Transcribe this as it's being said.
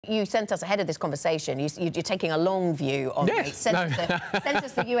You sent us ahead of this conversation. You're taking a long view on rates. Sent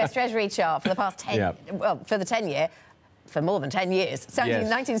us the US Treasury chart for the past 10, well, for the 10-year, for more than 10 years. So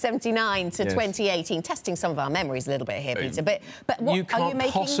 1979 to 2018, testing some of our memories a little bit here, Peter. But what you can't are you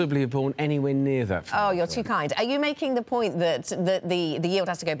making? Possibly have borne anywhere near that. Oh, you're too kind. Are you making the point that the yield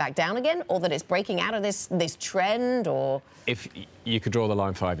has to go back down again, or that it's breaking out of this trend, or? If you could draw the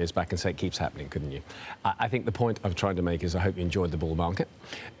line 5 years back and say it keeps happening, couldn't you? I think the point I'm trying to make is I hope you enjoyed the bull market.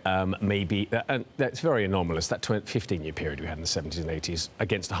 Maybe, and that's very anomalous, that 15-year period we had in the 70s and 80s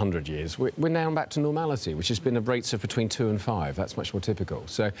against 100 years. We're now back to normality, which has been at rates of between 2 and 5. That's much more typical.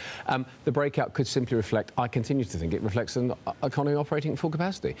 So the breakout could simply reflect, I continue to think it reflects an economy operating at full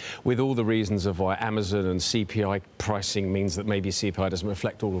capacity, with all the reasons of why Amazon and CPI pricing means that maybe CPI doesn't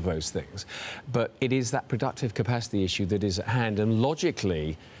reflect all of those things. But it is that productive capacity issue that is at hand, and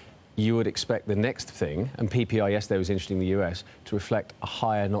logically you would expect the next thing, and PPI yesterday was interesting in the US, to reflect a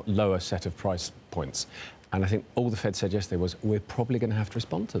higher, not lower, set of price points. And I think all the Fed said yesterday was, we're probably going to have to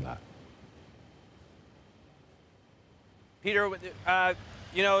respond to that. Peter,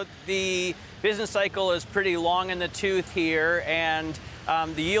 you know, the business cycle is pretty long in the tooth here, and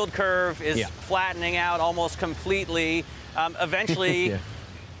the yield curve is flattening out almost completely. Eventually,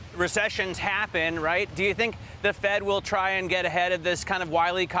 recessions happen, right? Do you think the Fed will try and get ahead of this kind of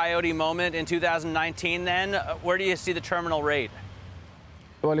Wile E. Coyote moment in 2019 then? Where do you see the terminal rate?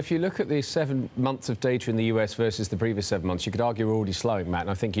 Well, if you look at the 7 months of data in the US versus the previous 7 months, you could argue we're already slowing, Matt, and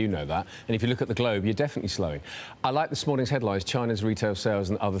I think you know that. And if you look at the globe, you're definitely slowing. I like this morning's headlines, China's retail sales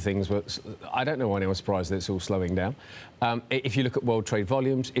and other things. I don't know why anyone's surprised that it's all slowing down. If you look at world trade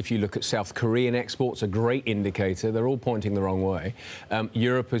volumes, if you look at South Korean exports, a great indicator, they're all pointing the wrong way.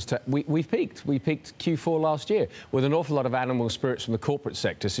 Europe has... We've peaked. We peaked Q4 last year with an awful lot of animal spirits from the corporate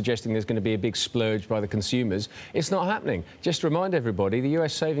sector suggesting there's going to be a big splurge by the consumers. It's not happening. Just to remind everybody, the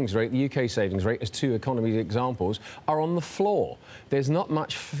US savings rate, the UK savings rate, as 2 economy examples, are on the floor. There's not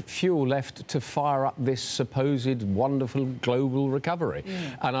much fuel left to fire up this supposed wonderful global recovery.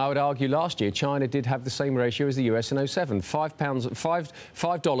 And I would argue last year China did have the same ratio as the US in 07.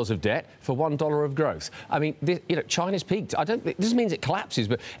 $5 of debt for $1 of growth. I mean, you know, China's peaked. This means it collapses,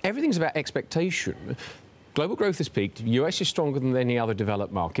 but everything's about expectation. Global growth has peaked. The US is stronger than any other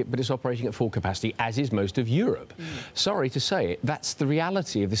developed market, but it's operating at full capacity, as is most of Europe. Sorry to say it, that's the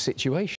reality of the situation.